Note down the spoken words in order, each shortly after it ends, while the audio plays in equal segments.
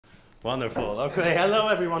Wonderful. Okay, hello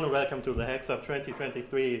everyone and welcome to the HaxeUp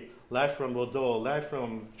 2023, live from Bordeaux, live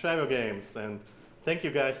from Shiro Games. And thank you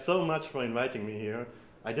guys so much for inviting me here.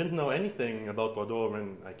 I didn't know anything about Bordeaux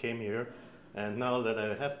when I came here. And now that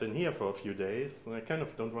I have been here for a few days, I kind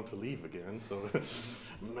of don't want to leave again. So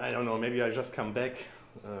I don't know, maybe I just come back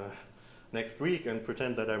next week and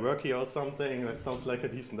pretend that I work here or something. That sounds like a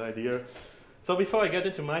decent idea. So before I get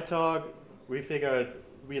into my talk, we figured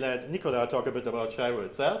we let Nicolas talk a bit about Shiro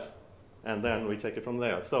itself. And then we take it from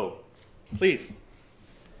there. So, please.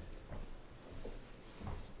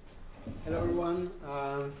 Hello everyone.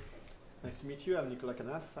 Nice to meet you. I'm Nicolas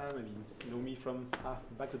Cannasse. Maybe you know me from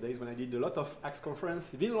back to days when I did a lot of Axe conference.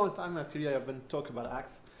 It's been a long time actually I haven't talked about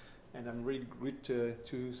Axe, and I'm really great to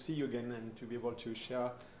see you again and to be able to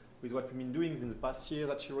share with what we've been doing in the past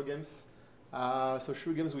years at Shiro Games. So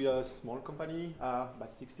Shiro Games, we are a small company,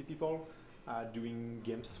 about 60 people. Doing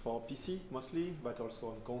games for PC mostly, but also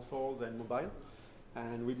on consoles and mobile.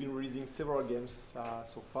 And we've been releasing several games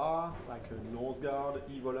so far, like Northgard,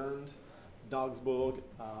 Evoland, Darksburg,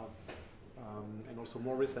 and also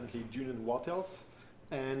more recently Dune and War Tales.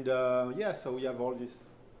 And yeah, so we have all these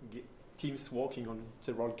teams working on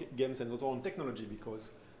several games and also on technology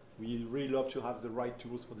because we really love to have the right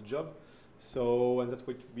tools for the job. So, and that's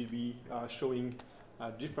what we'll be showing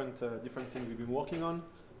different things we've been working on.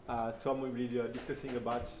 Tom will be discussing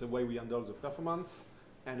about the way we handle the performance,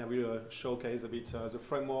 and I will showcase a bit the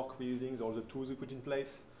framework we're using, all the tools we put in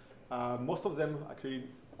place. Most of them, actually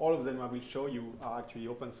all of them I will show you are actually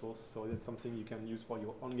open source, so that's something you can use for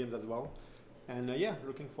your own games as well. And yeah,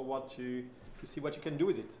 looking forward to see what you can do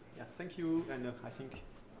with it. Yeah, thank you, and I think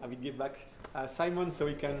I will give back Simon so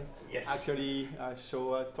he can actually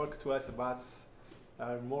talk to us about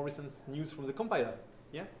more recent news from the compiler.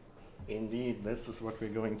 Yeah. Indeed, this is what we're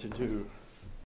going to do.